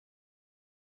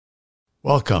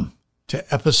Welcome to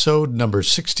episode number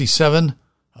 67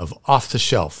 of Off the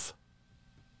Shelf.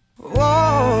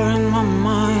 War in my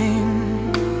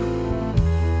mind.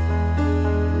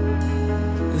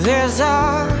 There's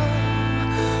a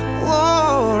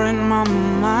war in my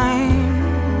mind.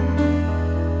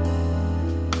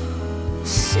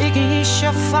 Seeking ye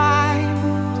shall find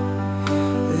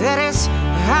that it's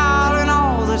howling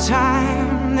all the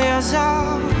time. There's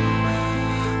a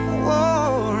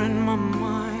war in my mind.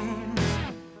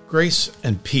 Grace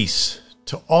and peace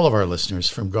to all of our listeners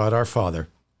from God our Father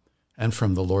and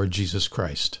from the Lord Jesus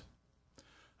Christ.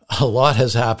 A lot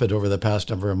has happened over the past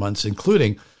number of months,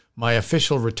 including my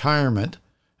official retirement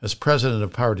as president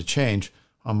of Power to Change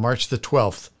on March the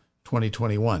 12th,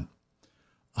 2021.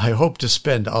 I hope to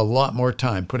spend a lot more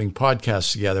time putting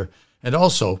podcasts together and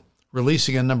also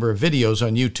releasing a number of videos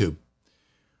on YouTube.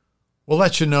 We'll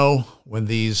let you know when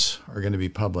these are going to be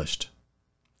published.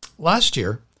 Last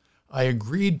year, I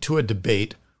agreed to a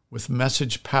debate with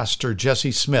Message Pastor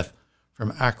Jesse Smith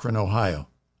from Akron, Ohio.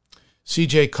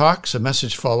 CJ Cox, a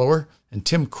Message follower, and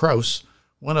Tim Krause,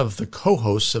 one of the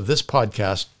co-hosts of this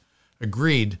podcast,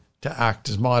 agreed to act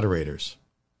as moderators.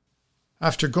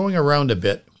 After going around a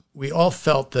bit, we all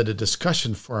felt that a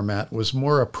discussion format was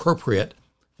more appropriate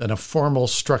than a formal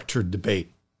structured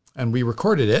debate, and we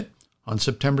recorded it on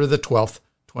September the 12th,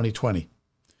 2020.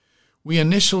 We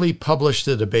initially published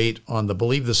the debate on the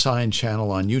Believe the Sign channel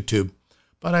on YouTube,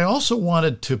 but I also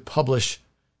wanted to publish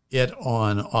it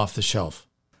on Off the Shelf.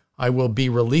 I will be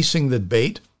releasing the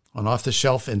debate on Off the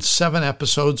Shelf in 7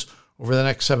 episodes over the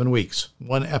next 7 weeks,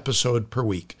 1 episode per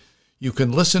week. You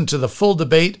can listen to the full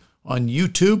debate on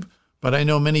YouTube, but I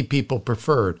know many people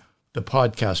prefer the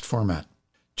podcast format.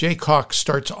 Jay Cox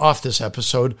starts off this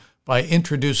episode by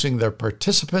introducing the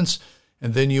participants,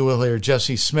 and then you will hear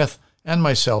Jesse Smith and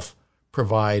myself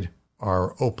provide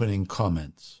our opening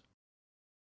comments.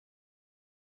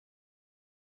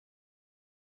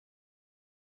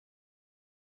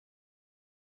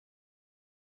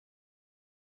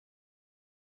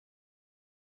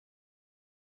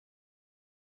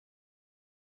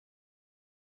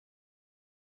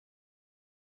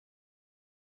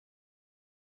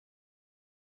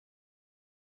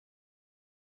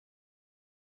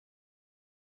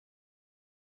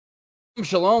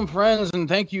 Shalom, friends, and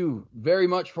thank you very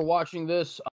much for watching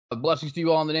this. Blessings to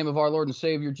you all in the name of our Lord and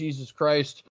Savior, Jesus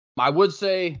Christ. I would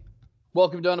say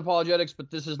welcome to Unapologetics,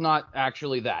 but this is not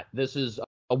actually that. This is,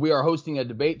 we are hosting a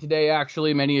debate today,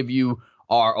 actually. Many of you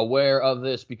are aware of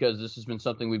this because this has been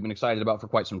something we've been excited about for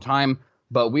quite some time.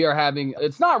 But we are having,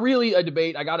 it's not really a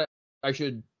debate. I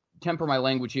should temper my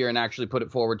language here and actually put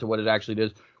it forward to what it actually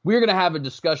is. We're going to have a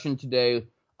discussion today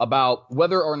about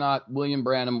whether or not William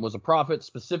Branham was a prophet,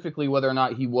 specifically whether or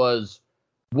not he was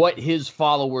what his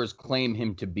followers claim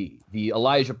him to be. The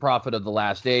Elijah prophet of the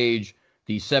last age,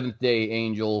 the seventh-day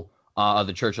angel of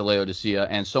the Church of Laodicea,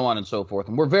 and so on and so forth.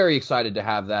 And we're very excited to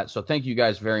have that. So thank you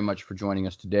guys very much for joining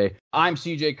us today. I'm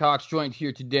CJ Cox, joined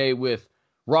here today with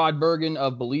Rod Bergen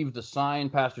of Believe the Sign,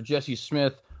 Pastor Jesse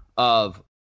Smith of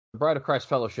Bride of Christ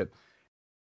Fellowship,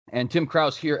 and Tim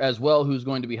Krause here as well, who's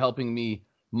going to be helping me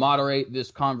moderate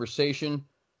this conversation,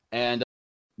 and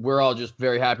we're all just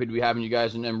very happy to be having you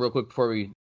guys. And then real quick before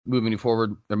we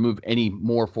move any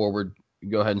more forward,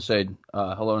 go ahead and say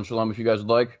hello and shalom if you guys would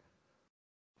like.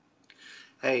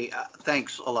 Hey,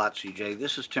 thanks a lot, CJ.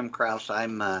 This is Tim Krause.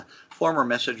 I'm a former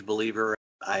Message believer.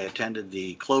 I attended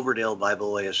the Cloverdale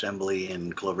Bible Way Assembly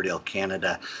in Cloverdale,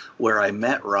 Canada, where I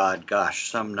met Rod,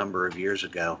 some number of years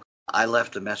ago. I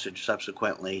left the Message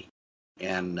subsequently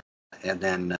and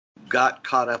then got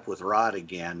caught up with Rod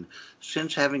again.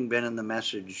 Since having been in the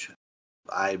Message,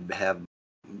 I have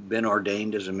been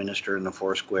ordained as a minister in the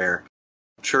Foursquare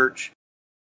Church,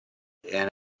 and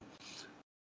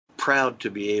proud to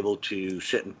be able to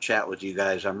sit and chat with you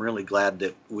guys. I'm really glad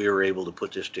that we were able to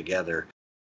put this together.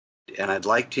 And I'd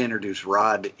like to introduce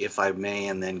Rod, if I may,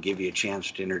 and then give you a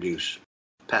chance to introduce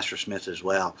Pastor Smith as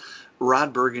well.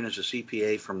 Rod Bergen is a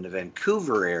CPA from the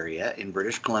Vancouver area in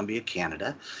British Columbia,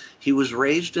 Canada. He was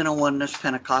raised in a Oneness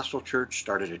Pentecostal church,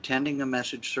 started attending a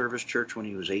Message Service church when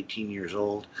he was 18 years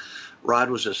old. Rod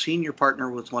was a senior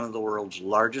partner with one of the world's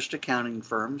largest accounting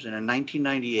firms, and in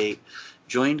 1998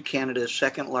 joined Canada's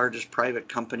second largest private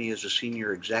company as a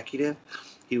senior executive.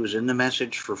 He was in the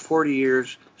Message for 40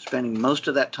 years, spending most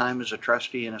of that time as a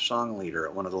trustee and a song leader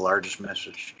at one of the largest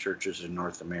Message churches in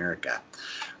North America.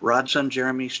 Rod's son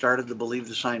Jeremy started the Believe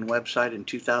the Sign website in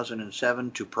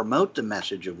 2007 to promote the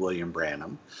message of William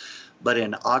Branham, but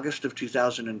in August of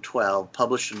 2012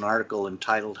 published an article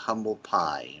entitled Humble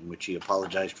Pie, in which he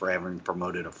apologized for having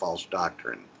promoted a false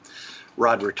doctrine.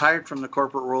 Rod retired from the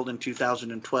corporate world in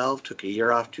 2012, took a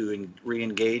year off to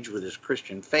re-engage with his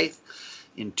Christian faith.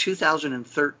 In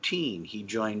 2013, he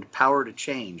joined Power to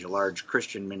Change, a large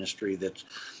Christian ministry that's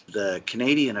the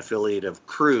Canadian affiliate of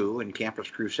Cru and Campus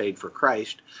Crusade for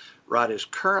Christ. Rod is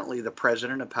currently the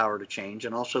president of Power to Change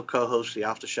and also co-hosts the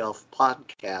Off the Shelf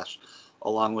podcast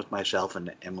along with myself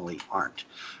and Emily Arndt.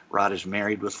 Rod is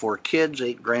married with 4 kids,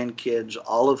 8 grandkids,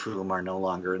 all of whom are no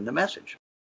longer in the message.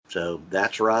 So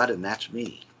that's Rod and that's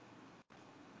me.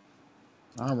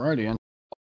 All righty. And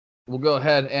we'll go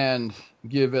ahead and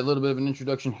give a little bit of an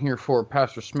introduction here for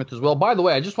Pastor Smith as well. By the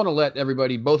way, I just want to let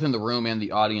everybody, both in the room and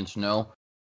the audience, know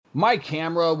my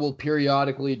camera will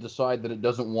periodically decide that it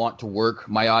doesn't want to work.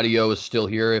 My audio is still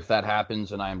here if that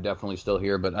happens, and I am definitely still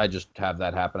here, but I just have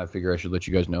that happen. I figure I should let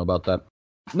you guys know about that.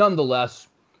 Nonetheless,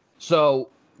 so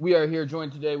we are here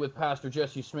joined today with Pastor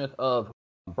Jesse Smith of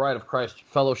Bride of Christ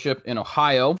Fellowship in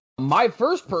Ohio. My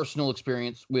first personal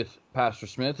experience with Pastor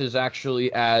Smith is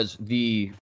actually as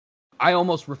I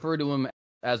almost refer to him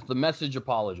as the message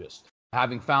apologist,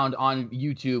 having found on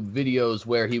YouTube videos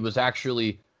where he was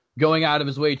actually going out of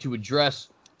his way to address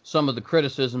some of the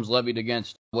criticisms levied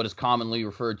against what is commonly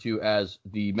referred to as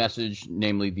the message,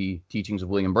 namely the teachings of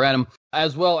William Branham,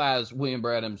 as well as William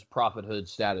Branham's prophethood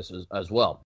status as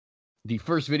well. The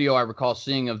first video I recall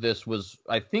seeing of this was,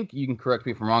 I think you can correct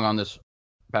me if I'm wrong on this,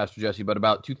 Pastor Jesse, but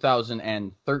about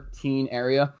 2013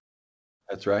 area.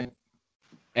 That's right.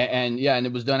 And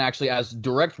it was done actually as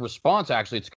direct response.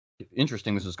 Actually, it's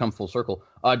interesting. This has come full circle.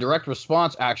 Direct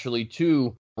response actually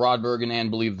to Rod Bergen and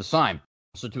Believe the Sign.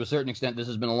 So to a certain extent, this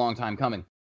has been a long time coming.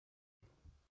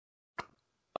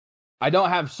 I don't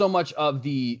have so much of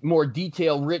the more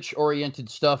detail-rich oriented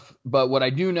stuff, but what I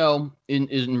do know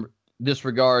in this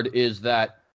regard is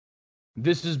that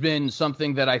this has been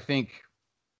something that I think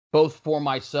both for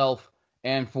myself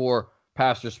and for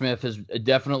Pastor Smith has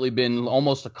definitely been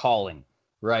almost a calling,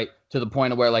 right? To the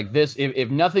point of where, like, this,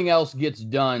 if nothing else gets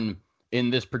done in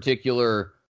this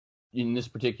particular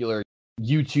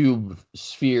YouTube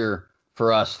sphere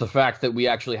for us, the fact that we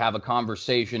actually have a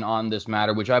conversation on this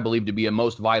matter, which I believe to be a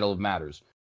most vital of matters,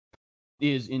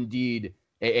 is indeed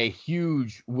a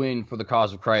huge win for the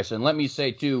cause of Christ. And let me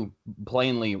say, too,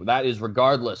 plainly, that is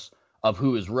regardless of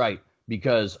who is right,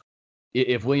 because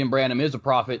if William Branham is a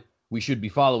prophet, we should be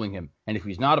following him. And if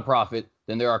he's not a prophet,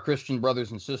 then there are Christian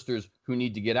brothers and sisters who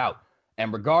need to get out.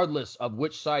 And regardless of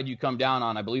which side you come down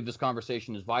on, I believe this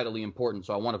conversation is vitally important,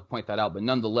 so I want to point that out. But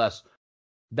nonetheless,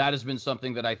 that has been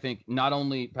something that I think not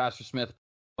only Pastor Smith,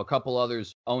 a couple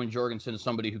others, Owen Jorgensen is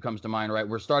somebody who comes to mind, right?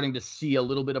 We're starting to see a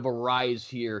little bit of a rise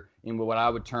here in what I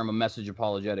would term a message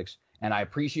apologetics. And I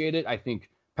appreciate it. I think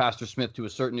Pastor Smith, to a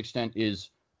certain extent, is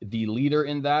the leader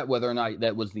in that, whether or not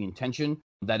that was the intention.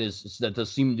 That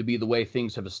does seem to be the way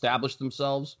things have established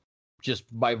themselves, just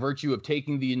by virtue of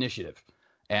taking the initiative.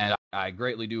 And I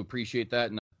greatly do appreciate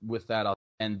that. And with that, I'll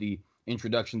end the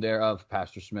introduction there of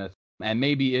Pastor Smith. And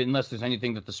maybe, unless there's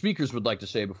anything that the speakers would like to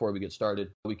say before we get started,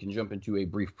 we can jump into a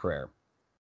brief prayer.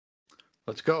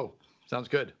 Let's go. Sounds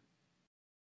good.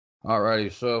 All righty.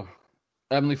 So,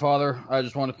 Heavenly Father, I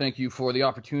just want to thank you for the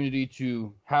opportunity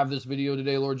to have this video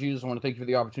today, Lord Jesus. I want to thank you for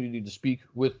the opportunity to speak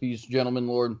with these gentlemen,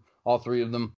 Lord, all 3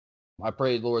 of them. I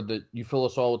pray, Lord, that you fill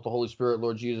us all with the Holy Spirit,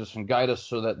 Lord Jesus, and guide us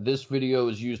so that this video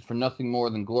is used for nothing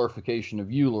more than glorification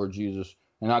of you, Lord Jesus,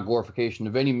 and not glorification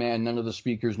of any man, none of the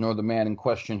speakers, nor the man in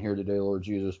question here today, Lord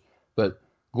Jesus, but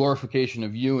glorification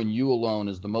of you and you alone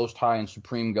as the most high and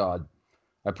supreme God.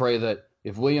 I pray that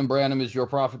if William Branham is your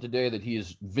prophet today, that he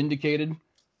is vindicated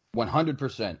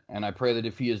 100%. And I pray that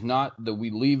if he is not, that we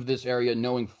leave this area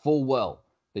knowing full well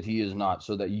that he is not,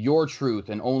 so that your truth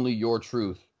and only your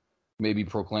truth may be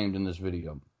proclaimed in this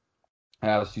video. I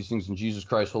ask these things in Jesus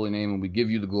Christ's holy name, and we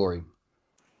give you the glory.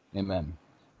 Amen.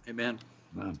 Amen.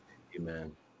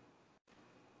 Amen.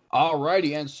 All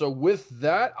righty, and so with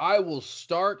that, I will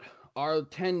start our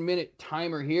 10-minute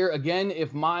timer here. Again,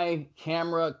 if my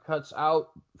camera cuts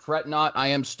out, fret not, I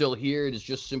am still here. It is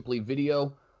just simply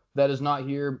video that is not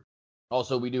here.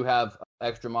 Also, we do have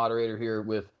extra moderator here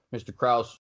with Mr.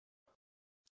 Kraus.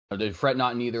 Fret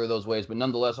not in either of those ways, but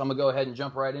nonetheless, I'm going to go ahead and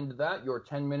jump right into that. Your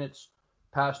 10 minutes,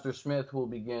 Pastor Smith, will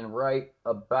begin right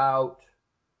about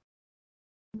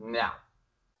now.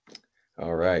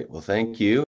 All right. Well, thank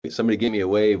you. Somebody give me a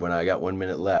wave when I got 1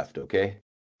 minute left, okay?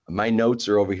 My notes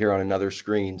are over here on another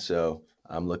screen, so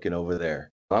I'm looking over there.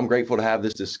 I'm grateful to have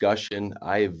this discussion.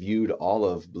 I have viewed all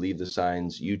of Believe the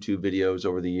Sign's YouTube videos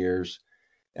over the years,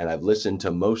 and I've listened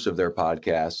to most of their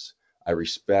podcasts. I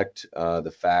respect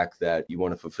the fact that you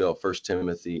want to fulfill 1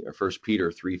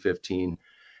 Peter 3:15,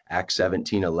 Acts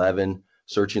 17:11.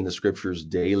 searching the scriptures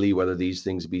daily, whether these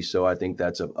things be so. I think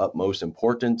that's of utmost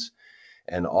importance,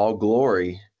 and all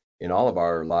glory in all of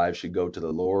our lives should go to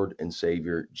the Lord and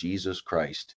Savior, Jesus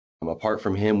Christ. Apart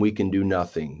from him, we can do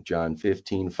nothing. John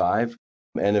 15:5.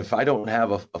 And if I don't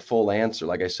have a full answer,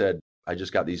 like I said, I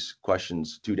just got these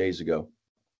questions 2 days ago,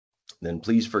 then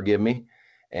please forgive me,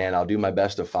 and I'll do my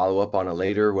best to follow up on it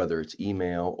later, whether it's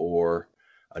email or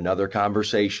another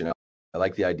conversation. I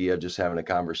like the idea of just having a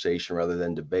conversation rather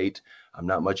than debate. I'm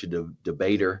not much of a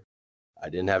debater. I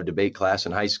didn't have a debate class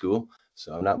in high school,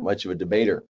 so I'm not much of a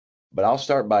debater. But I'll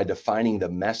start by defining the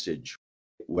message,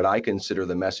 what I consider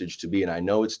the message to be, and I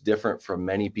know it's different from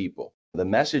many people. The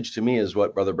message to me is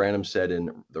what Brother Branham said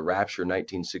in The Rapture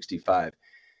 1965.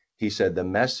 He said, the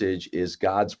message is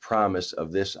God's promise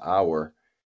of this hour,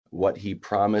 what he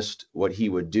promised, what he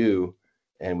would do,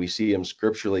 and we see him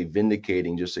scripturally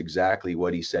vindicating just exactly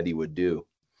what he said he would do.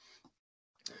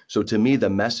 So to me, the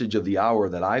message of the hour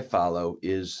that I follow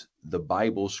is the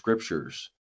Bible scriptures,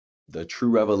 the true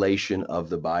revelation of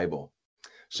the Bible.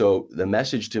 So the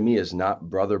message to me is not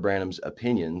Brother Branham's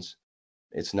opinions.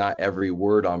 It's not every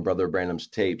word on Brother Branham's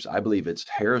tapes. I believe it's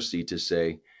heresy to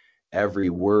say every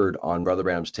word on Brother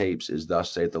Branham's tapes is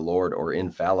thus saith the Lord or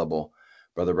infallible.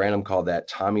 Brother Branham called that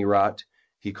Tommy rot.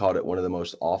 He called it one of the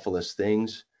most awfulest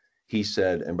things. He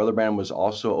said, and Brother Branham was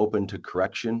also open to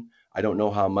correction. I don't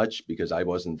know how much because I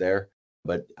wasn't there,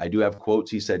 but I do have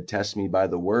quotes. He said, test me by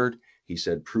the word. He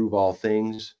said, prove all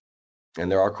things. And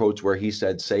there are quotes where he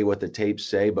said, say what the tapes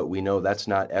say, but we know that's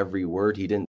not every word. He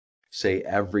didn't say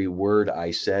every word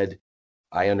I said.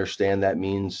 I understand that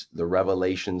means the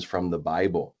revelations from the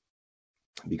Bible,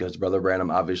 because Brother Branham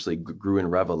obviously grew in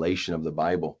revelation of the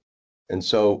Bible. And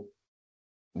so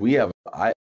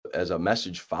I, as a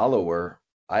message follower,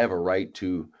 I have a right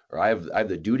to, or I have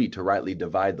the duty to rightly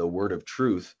divide the word of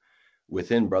truth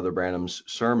within Brother Branham's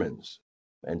sermons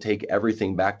and take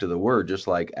everything back to the word, just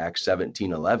like Acts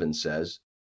 17:11 says.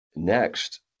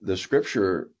 Next, the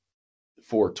scripture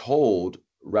foretold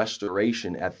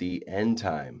restoration at the end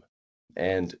time.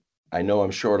 And I know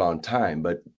I'm short on time,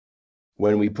 but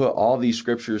when we put all these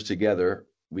scriptures together,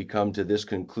 we come to this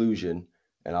conclusion,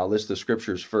 and I'll list the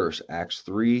scriptures first. Acts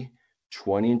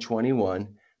 3:20 and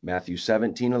 21, Matthew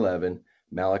 17:11,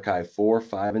 Malachi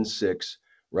 4:5 and 6,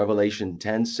 Revelation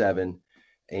 10:7,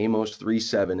 Amos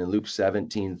 3:7, and Luke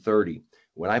 17:30.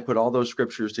 When I put all those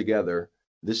scriptures together,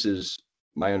 this is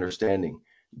my understanding.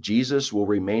 Jesus will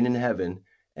remain in heaven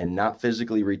and not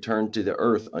physically return to the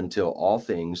earth until all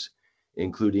things,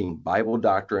 including Bible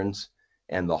doctrines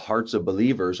and the hearts of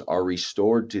believers, are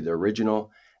restored to the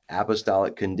original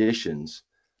apostolic conditions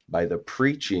by the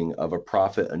preaching of a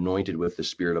prophet anointed with the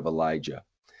spirit of Elijah.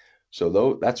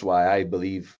 So that's why I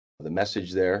believe the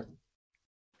message there.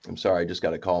 I'm sorry, I just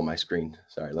got a call on my screen.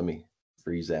 Sorry, let me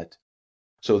freeze that.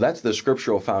 So that's the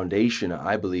scriptural foundation,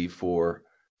 I believe, for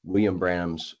William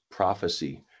Branham's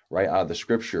prophecy, right out of the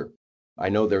scripture. I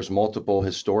know there's multiple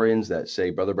historians that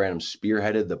say Brother Branham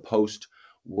spearheaded the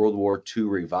post-World War II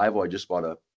revival. I just bought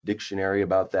a dictionary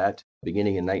about that.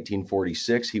 Beginning in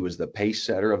 1946, he was the pace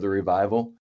setter of the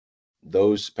revival.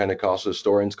 Those Pentecostal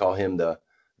historians call him the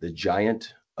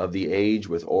giant of the age,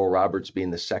 with Oral Roberts being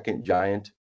the second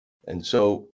giant. And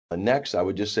so next, I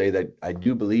would just say that I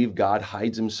do believe God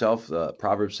hides himself.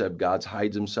 Proverbs said God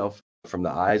hides himself from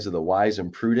the eyes of the wise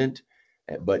and prudent,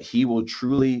 but he will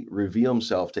truly reveal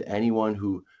himself to anyone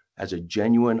who has a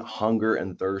genuine hunger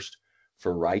and thirst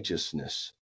for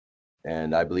righteousness.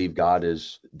 And I believe God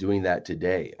is doing that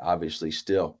today, obviously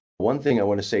still. One thing I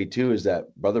want to say too is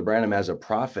that Brother Branham, as a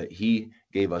prophet, he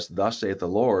gave us thus saith the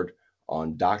Lord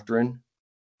on doctrine,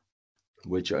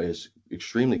 which is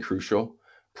extremely crucial,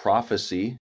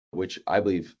 prophecy, which I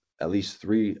believe at least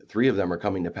three of them are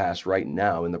coming to pass right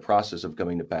now, in the process of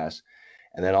coming to pass,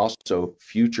 and then also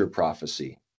future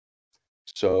prophecy.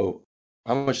 So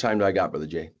how much time do I got, Brother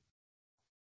Jay?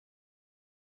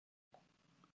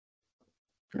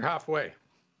 You're halfway.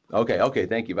 Okay,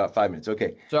 thank you. About 5 minutes.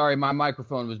 Okay. Sorry, my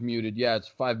microphone was muted. Yeah, it's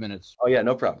 5 minutes. Oh yeah,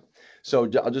 no problem. So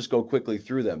I'll just go quickly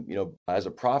through them. As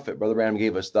a prophet, Brother Branham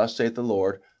gave us thus saith the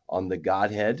Lord on the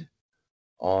Godhead,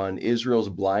 on Israel's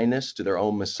blindness to their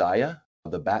own Messiah,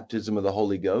 the baptism of the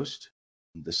Holy Ghost,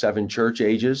 the 7 church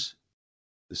ages,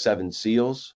 the 7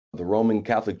 seals, the Roman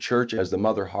Catholic Church as the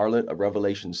mother harlot of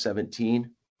Revelation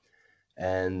 17,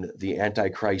 and the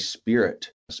Antichrist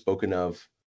spirit spoken of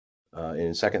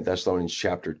in 2 Thessalonians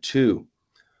chapter 2.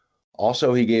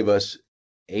 Also, he gave us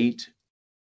 8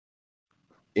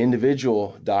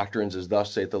 individual doctrines as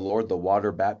thus saith the Lord: the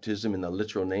water baptism in the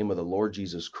literal name of the Lord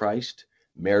Jesus Christ,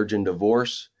 marriage and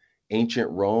divorce, ancient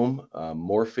Rome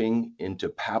morphing into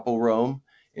papal Rome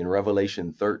in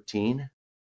Revelation 13,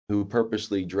 who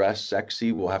purposely dress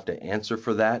sexy will have to answer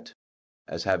for that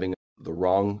as having the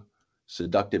wrong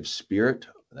seductive spirit.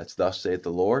 That's thus saith the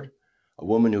Lord. A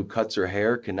woman who cuts her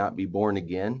hair cannot be born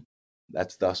again.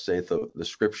 That's thus saith the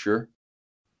scripture.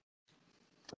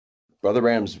 Brother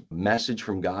Branham's message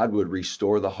from God would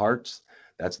restore the hearts.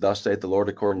 That's thus saith the Lord,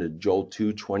 according to Joel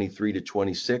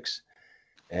 2:23-26.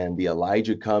 And the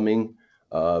Elijah coming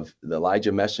of the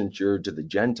Elijah messenger to the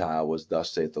Gentile was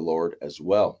thus saith the Lord as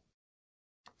well.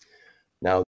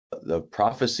 Now, the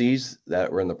prophecies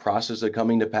that were in the process of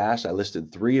coming to pass, I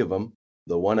listed 3 of them.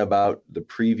 The one about the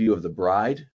preview of the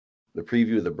bride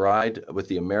with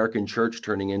the American church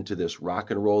turning into this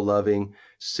rock and roll loving,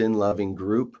 sin loving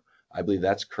group. I believe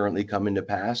that's currently coming to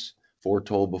pass,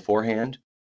 foretold beforehand.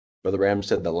 Brother Branham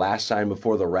said the last sign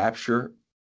before the rapture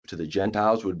to the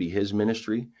Gentiles would be his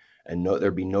ministry, and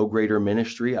there'd be no greater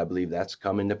ministry. I believe that's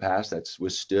coming to pass. That's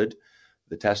withstood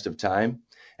the test of time.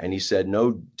 And he said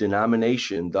no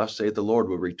denomination, thus saith the Lord,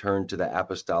 will return to the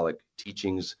apostolic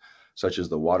teachings such as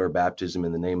the water baptism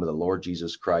in the name of the Lord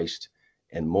Jesus Christ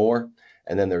and more.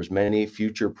 And then there's many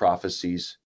future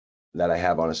prophecies that I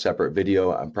have on a separate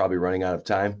video. I'm probably running out of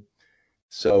time.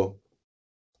 So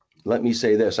let me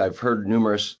say this. I've heard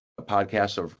numerous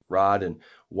podcasts of Rod, and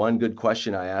one good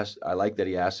question I like that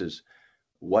he asks is,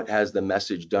 what has the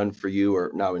message done for you?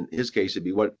 Or now in his case, it'd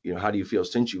be how do you feel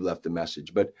since you left the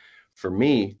message? But for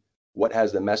me, what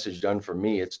has the message done for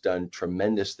me? It's done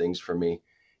tremendous things for me.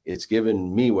 It's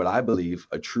given me what I believe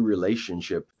a true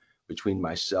relationship between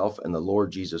myself and the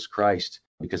Lord Jesus Christ,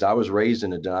 because I was raised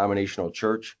in a denominational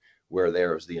church where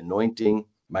there was the anointing.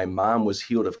 My mom was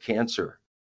healed of cancer,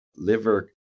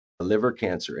 liver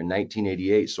cancer in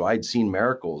 1988. So I'd seen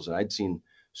miracles and I'd seen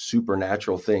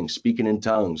supernatural things, speaking in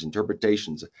tongues,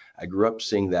 interpretations. I grew up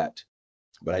seeing that,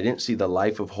 but I didn't see the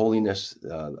life of holiness,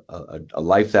 a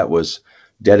life that was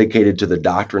dedicated to the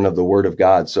doctrine of the Word of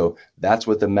God. So that's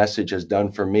what the message has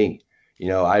done for me.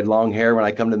 I had long hair. When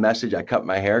I come to message, I cut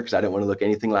my hair because I didn't want to look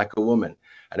anything like a woman.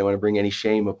 I didn't want to bring any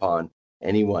shame upon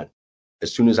anyone.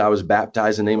 As soon as I was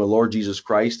baptized in the name of the Lord Jesus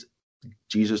Christ,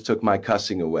 Jesus took my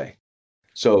cussing away.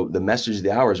 So the message of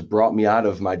the hour has brought me out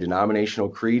of my denominational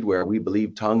creed where we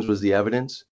believe tongues was the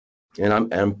evidence. And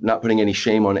I'm not putting any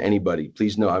shame on anybody.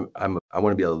 Please know I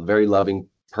want to be a very loving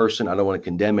person. I don't want to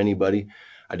condemn anybody.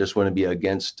 I just want to be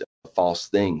against false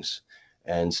things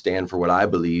and stand for what I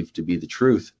believe to be the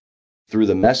truth. Through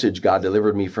the message, God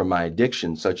delivered me from my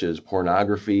addictions, such as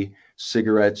pornography,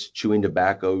 cigarettes, chewing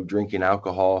tobacco, drinking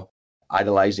alcohol,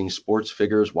 idolizing sports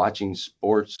figures, watching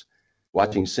sports,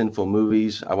 watching sinful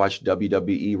movies. I watched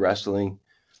WWE wrestling.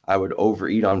 I would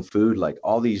overeat on food, like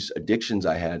all these addictions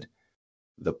I had.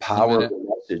 The power of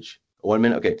the message. 1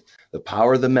 minute. Okay. The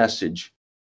power of the message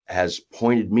has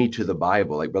pointed me to the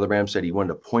Bible. Like Brother Branham said, he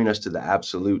wanted to point us to the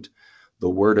absolute, the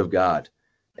Word of God.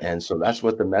 And so that's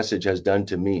what the message has done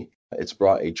to me. It's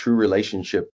brought a true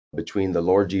relationship between the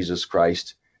Lord Jesus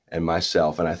Christ and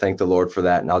myself. And I thank the Lord for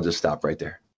that. And I'll just stop right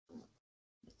there.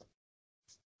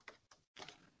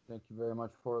 Thank you very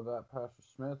much for that, Pastor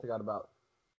Smith. I got about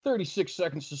 36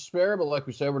 seconds to spare, but like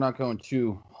we said, we're not going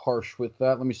too harsh with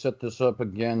that. Let me set this up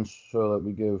again so that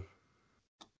we give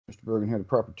Mr. Bergen here the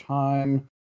proper time.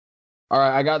 All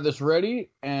right, I got this ready,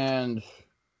 and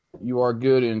you are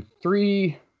good in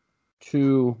 3,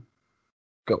 2,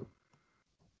 go.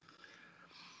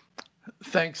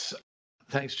 Thanks,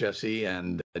 Jesse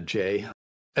and Jay.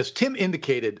 As Tim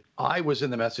indicated, I was in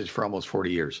the message for almost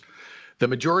 40 years. The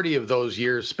majority of those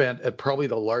years spent at probably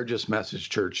the largest message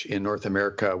church in North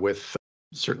America with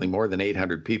certainly more than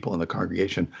 800 people in the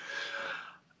congregation.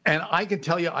 And I can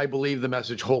tell you, I believe the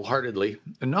message wholeheartedly,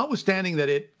 and notwithstanding that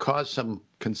it caused some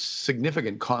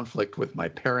significant conflict with my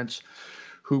parents,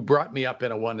 who brought me up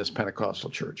in a Oneness Pentecostal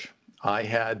church. I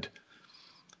had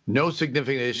no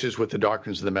significant issues with the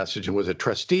doctrines of the message and was a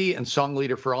trustee and song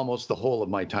leader for almost the whole of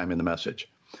my time in the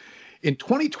message. In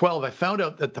 2012, I found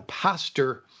out that the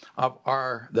pastor of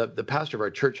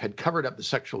our church had covered up the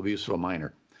sexual abuse of a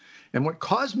minor. And what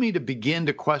caused me to begin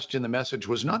to question the message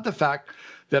was not the fact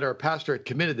that our pastor had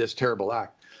committed this terrible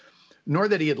act, nor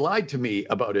that he had lied to me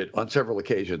about it on several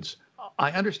occasions.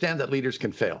 I understand that leaders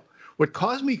can fail. What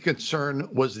caused me concern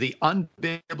was the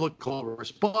unbiblical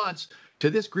response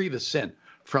to this grievous sin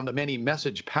from the many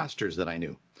message pastors that I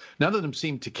knew. None of them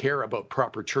seemed to care about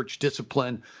proper church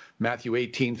discipline, Matthew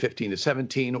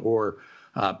 18:15-17, or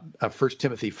 1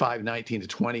 Timothy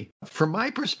 5:19-20. From my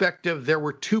perspective, there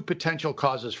were 2 potential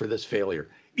causes for this failure.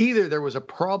 Either there was a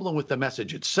problem with the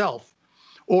message itself,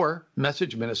 or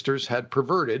message ministers had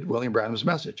perverted William Branham's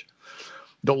message.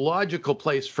 The logical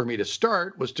place for me to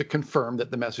start was to confirm that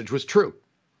the message was true.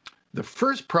 The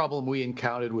first problem we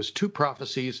encountered was two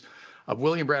prophecies of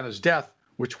William Branham's death,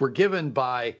 which were given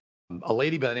by a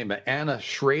lady by the name of Anna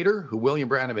Schrader, who William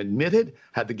Branham admitted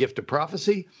had the gift of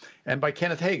prophecy, and by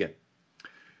Kenneth Hagin.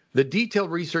 The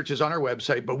detailed research is on our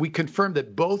website, but we confirmed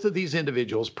that both of these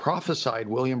individuals prophesied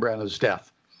William Branham's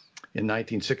death in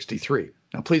 1963.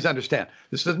 Now, please understand,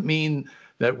 this doesn't mean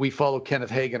that we follow Kenneth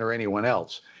Hagin or anyone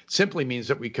else. It simply means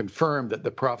that we confirmed that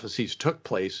the prophecies took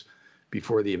place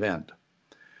before the event.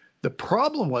 The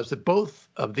problem was that both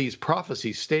of these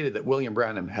prophecies stated that William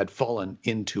Branham had fallen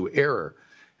into error.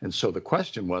 And so the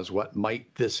question was, what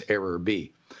might this error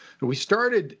be? We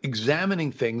started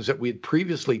examining things that we had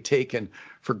previously taken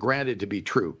for granted to be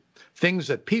true, things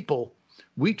that people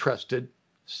we trusted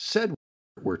said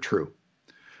were true.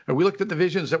 And we looked at the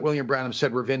visions that William Branham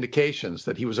said were vindications,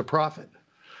 that he was a prophet.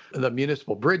 The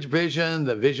municipal bridge vision,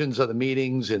 the visions of the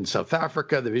meetings in South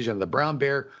Africa, the vision of the brown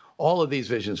bear, all of these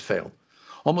visions failed.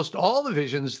 Almost all the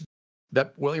visions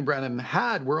that William Branham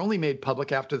had were only made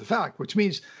public after the fact, which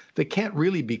means they can't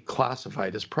really be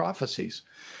classified as prophecies.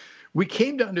 We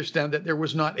came to understand that there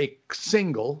was not a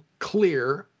single,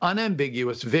 clear,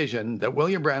 unambiguous vision that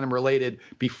William Branham related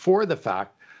before the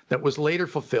fact that was later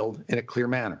fulfilled in a clear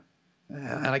manner.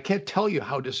 And I can't tell you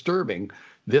how disturbing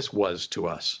this was to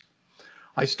us.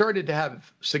 I started to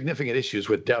have significant issues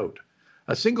with doubt.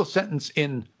 A single sentence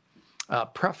in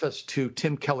preface to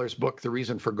Tim Keller's book, The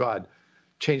Reason for God,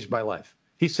 changed my life.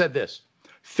 He said this: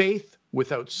 faith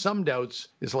without some doubts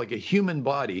is like a human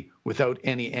body without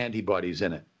any antibodies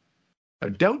in it. Now,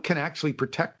 doubt can actually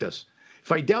protect us.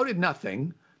 If I doubted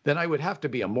nothing, then I would have to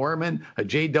be a Mormon, a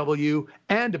JW,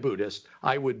 and a Buddhist.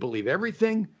 I would believe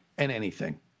everything and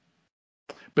anything.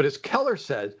 But as Keller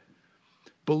said,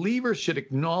 believers should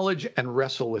acknowledge and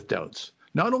wrestle with doubts,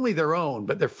 not only their own,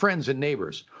 but their friends and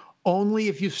neighbors. Only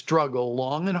if you struggle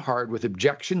long and hard with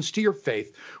objections to your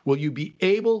faith will you be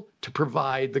able to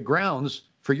provide the grounds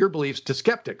for your beliefs to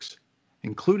skeptics,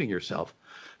 including yourself,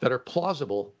 that are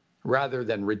plausible rather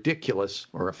than ridiculous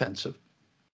or offensive.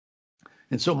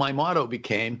 And so my motto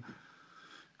became,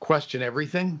 question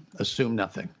everything, assume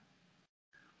nothing.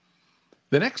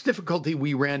 The next difficulty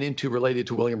we ran into related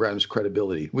to William Branham's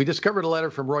credibility. We discovered a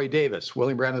letter from Roy Davis,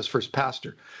 William Branham's first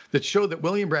pastor, that showed that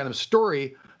William Branham's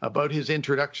story about his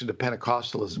introduction to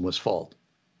Pentecostalism was false.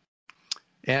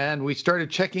 And we started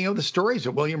checking out the stories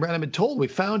that William Branham had told. We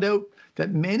found out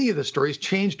that many of the stories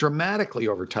changed dramatically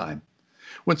over time.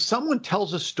 When someone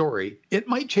tells a story, it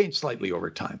might change slightly over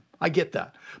time. I get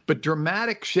that. But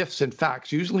dramatic shifts in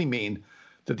facts usually mean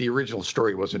that the original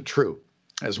story wasn't true.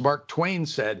 As Mark Twain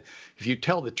said, if you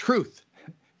tell the truth,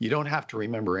 you don't have to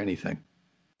remember anything.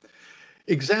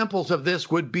 Examples of this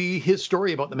would be his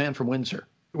story about the man from Windsor,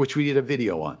 which we did a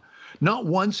video on. Not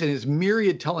once in his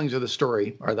myriad tellings of the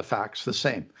story are the facts the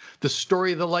same. The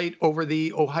story of the light over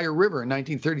the Ohio River in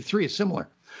 1933 is similar.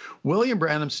 William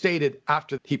Branham stated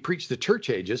after he preached the church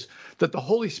ages that the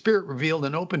Holy Spirit revealed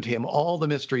and opened to him all the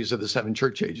mysteries of the seven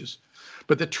church ages.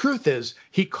 But the truth is,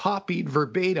 he copied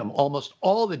verbatim almost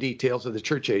all the details of the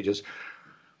church ages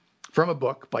from a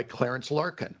book by Clarence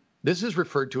Larkin. This is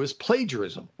referred to as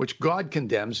plagiarism, which God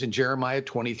condemns in Jeremiah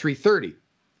 23:30.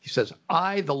 He says,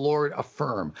 I, the Lord,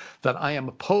 affirm that I am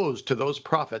opposed to those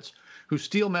prophets who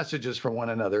steal messages from one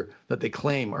another that they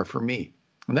claim are for me.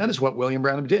 And that is what William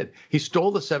Branham did. He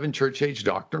stole the seven church age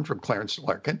doctrine from Clarence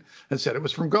Larkin and said it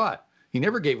was from God. He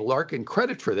never gave Larkin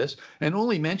credit for this and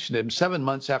only mentioned him 7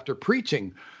 months after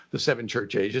preaching the seven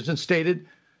church ages and stated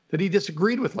that he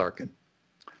disagreed with Larkin.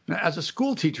 Now, as a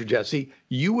school teacher, Jesse,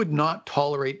 you would not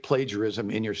tolerate plagiarism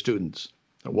in your students.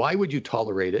 Why would you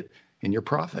tolerate it in your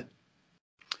prophet?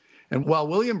 And while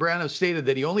William Branham stated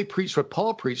that he only preached what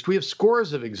Paul preached, we have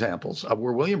scores of examples of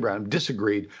where William Branham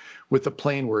disagreed with the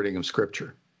plain wording of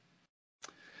Scripture.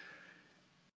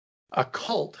 A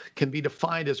cult can be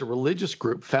defined as a religious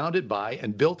group founded by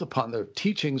and built upon the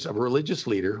teachings of a religious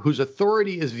leader whose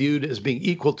authority is viewed as being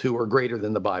equal to or greater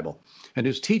than the Bible, and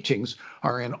whose teachings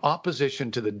are in opposition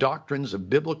to the doctrines of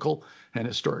biblical and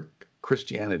historic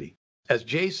Christianity. As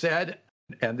Jay said,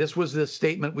 and this was the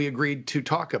statement we agreed to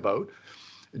talk about,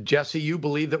 Jesse, you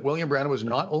believe that William Branham was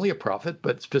not only a prophet,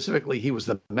 but specifically he was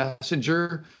the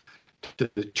messenger to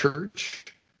the church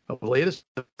of latest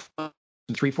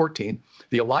 3:14,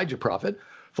 the Elijah prophet,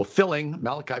 fulfilling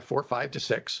Malachi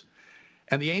 4:5-6,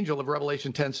 and the angel of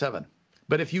Revelation 10:7.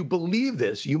 But if you believe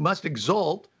this, you must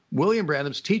exalt William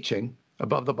Branham's teaching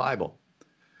above the Bible.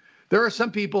 There are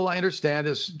some people, I understand,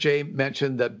 as Jay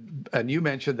mentioned, that, and you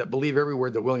mentioned, that believe every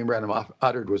word that William Branham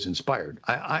uttered was inspired.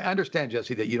 I understand,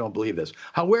 Jesse, that you don't believe this.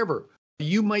 However,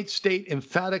 you might state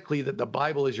emphatically that the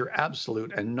Bible is your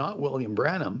absolute and not William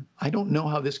Branham. I don't know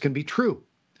how this can be true.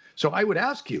 So I would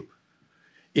ask you,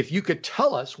 if you could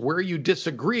tell us where you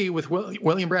disagree with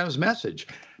William Branham's message,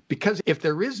 because if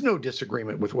there is no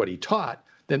disagreement with what he taught,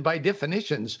 then by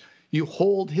definitions, you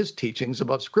hold his teachings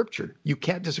above Scripture. You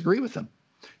can't disagree with them.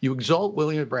 You exalt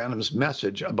William Branham's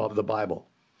message above the Bible.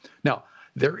 Now,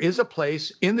 there is a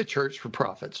place in the church for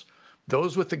prophets,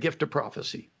 those with the gift of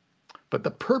prophecy. But the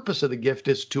purpose of the gift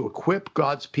is to equip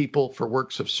God's people for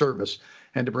works of service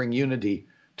and to bring unity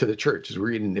to the church, as we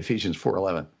read in Ephesians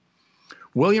 4:11.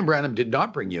 William Branham did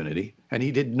not bring unity, and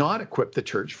he did not equip the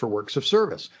church for works of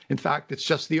service. In fact, it's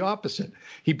just the opposite.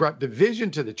 He brought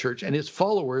division to the church, and his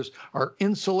followers are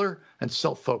insular and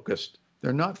self-focused.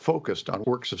 They're not focused on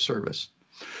works of service.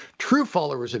 True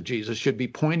followers of Jesus should be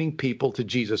pointing people to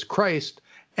Jesus Christ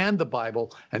and the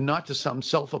Bible, and not to some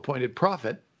self-appointed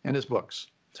prophet and his books.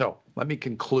 So let me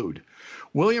conclude.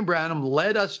 William Branham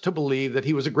led us to believe that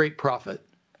he was a great prophet,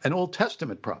 an Old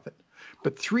Testament prophet.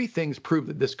 But three things prove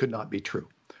that this could not be true.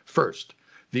 First,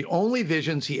 the only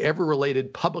visions he ever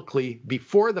related publicly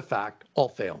before the fact all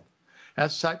failed.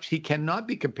 As such, he cannot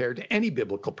be compared to any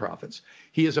biblical prophets.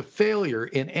 He is a failure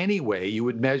in any way you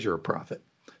would measure a prophet.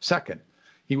 Second,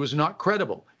 he was not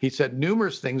credible. He said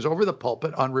numerous things over the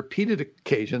pulpit on repeated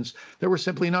occasions that were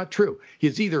simply not true. He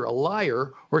is either a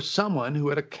liar or someone who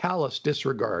had a callous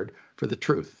disregard for the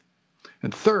truth.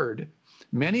 And third,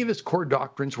 many of his core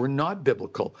doctrines were not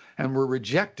biblical and were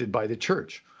rejected by the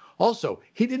church. Also,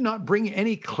 he did not bring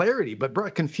any clarity, but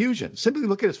brought confusion. Simply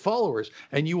look at his followers,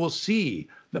 and you will see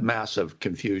the massive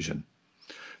confusion.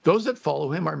 Those that follow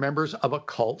him are members of a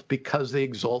cult because they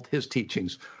exalt his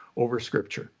teachings over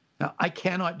Scripture. Now, I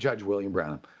cannot judge William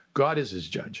Branham. God is his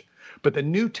judge. But the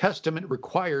New Testament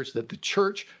requires that the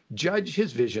church judge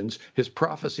his visions, his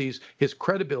prophecies, his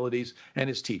credibilities, and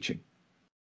his teaching.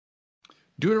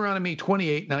 Deuteronomy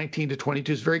 28:19-22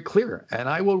 is very clear, and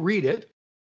I will read it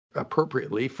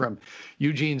appropriately from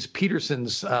Eugene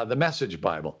Peterson's The Message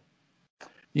Bible.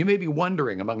 You may be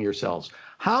wondering among yourselves,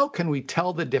 how can we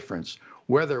tell the difference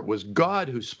whether it was God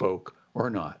who spoke or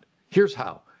not? Here's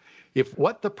how. If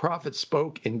what the prophet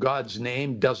spoke in God's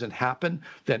name doesn't happen,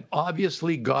 then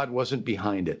obviously God wasn't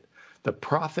behind it. The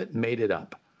prophet made it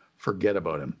up. Forget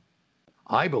about him.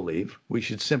 I believe we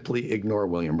should simply ignore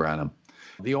William Branham.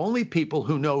 The only people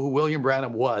who know who William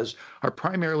Branham was are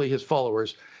primarily his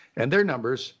followers, and their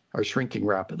numbers are shrinking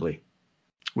rapidly.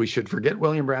 We should forget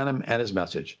William Branham and his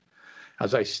message.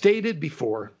 As I stated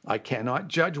before, I cannot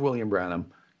judge William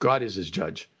Branham. God is his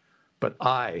judge. But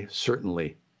I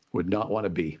certainly would not want to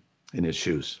be in his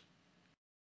shoes.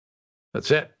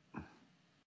 That's it.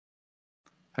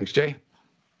 Thanks, Jay.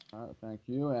 All right, thank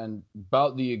you. And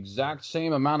about the exact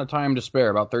same amount of time to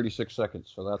spare, about 36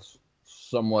 seconds. So that's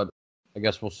somewhat, I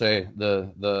guess we'll say,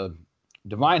 the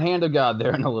divine hand of God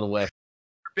there in a little way. A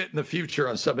bit in the future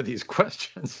on some of these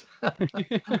questions.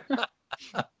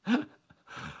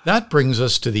 That brings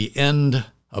us to the end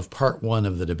of part 1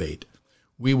 of the debate.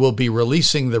 We will be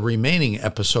releasing the remaining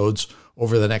episodes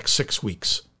over the next 6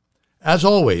 weeks. As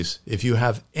always, if you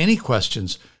have any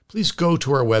questions, please go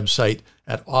to our website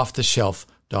at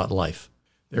offthe-shelf.life.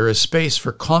 There is space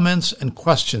for comments and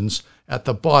questions at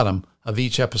the bottom of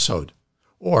each episode.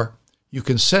 Or you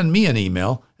can send me an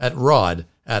email at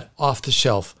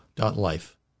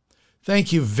rod@offthe-shelf.life.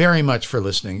 Thank you very much for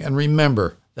listening, and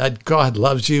remember that God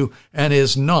loves you and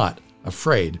is not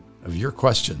afraid of your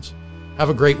questions.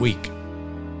 Have a great week.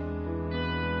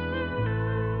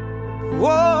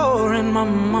 War in my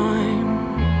mind.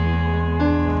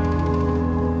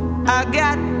 I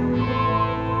got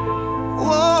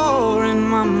war in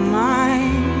my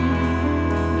mind.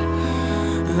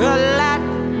 A lot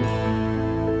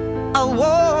of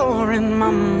war in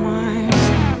my mind.